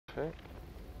Okay.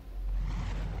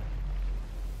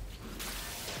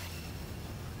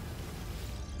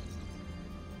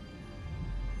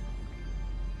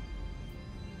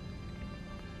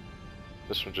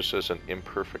 This one just says an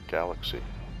imperfect galaxy.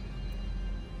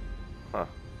 Huh.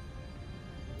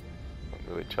 Doesn't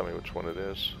really tell me which one it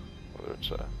is. Whether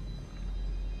it's a...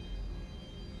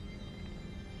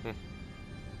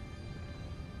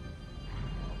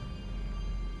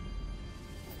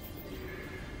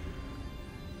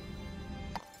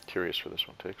 Curious where this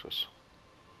one takes us.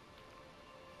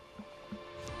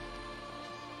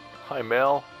 Hi,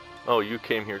 Mel. Oh, you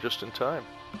came here just in time.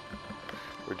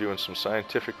 We're doing some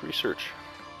scientific research.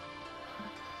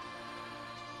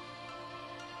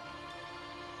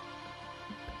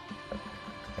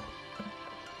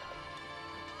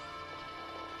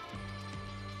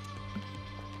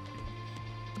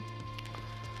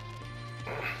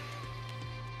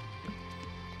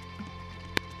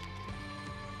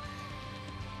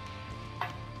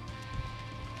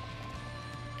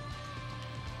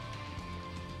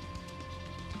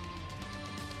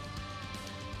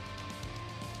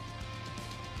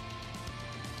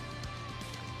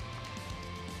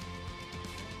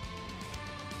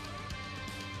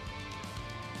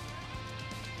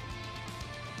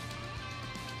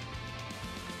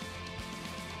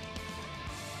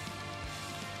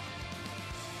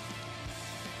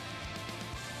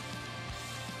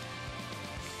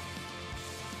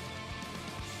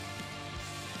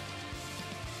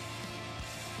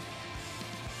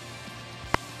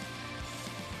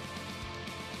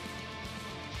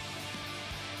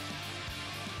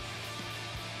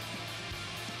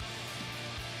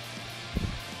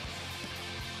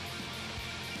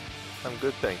 I'm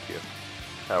good, thank you.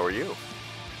 How are you?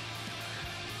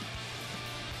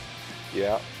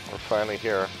 Yeah, we're finally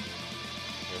here.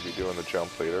 We'll be doing the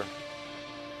jump later.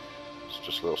 It's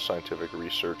just a little scientific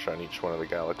research on each one of the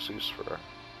galaxies for our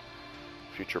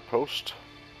future post.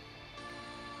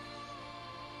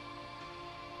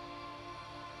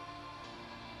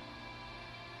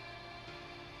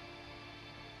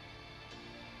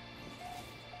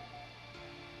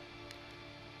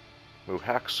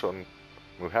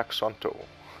 Muhaxonto.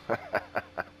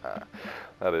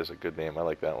 That is a good name. I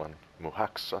like that one.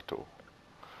 Muhaxato.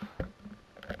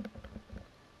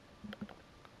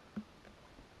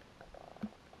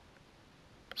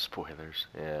 Spoilers.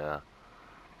 Yeah.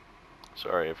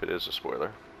 Sorry if it is a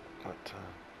spoiler. But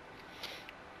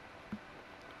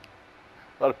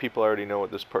a lot of people already know what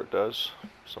this part does.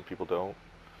 Some people don't.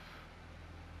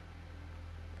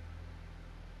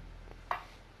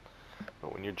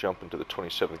 But when you jump into the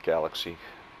 27th galaxy,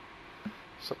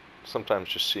 sometimes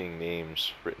just seeing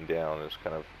names written down is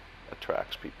kind of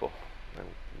attracts people. And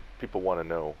people want to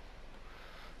know,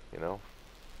 you know?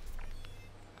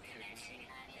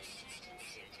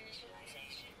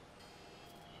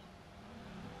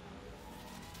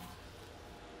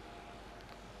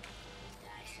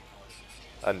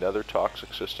 Another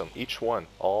toxic system. Each one,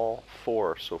 all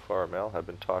 4 so far, Mel, have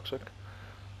been toxic.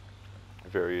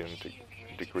 Varying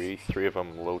degree. 3 of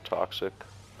them low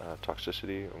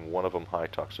toxicity, and 1 of them high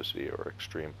toxicity or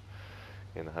extreme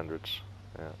in the hundreds.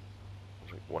 Yeah, it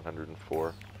was like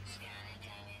 104.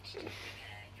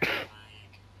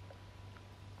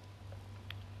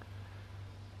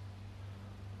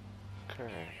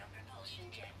 Okay.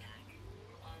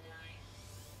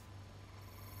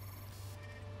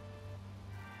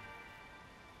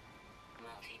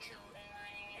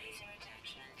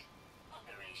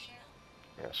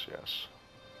 Yes, yes.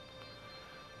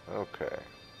 Okay.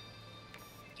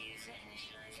 User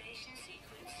initialization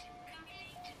sequence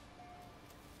complete.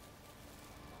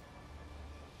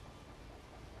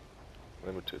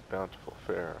 Limited bountiful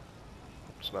fare.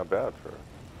 It's not bad for...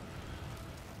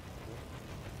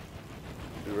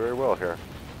 Do very well here.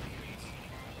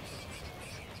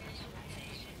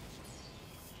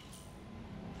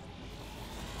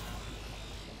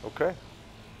 Okay.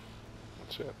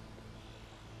 That's it.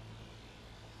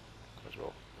 Might as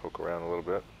well poke around a little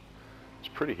bit. It's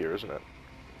pretty here, isn't it?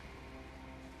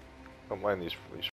 Don't mind these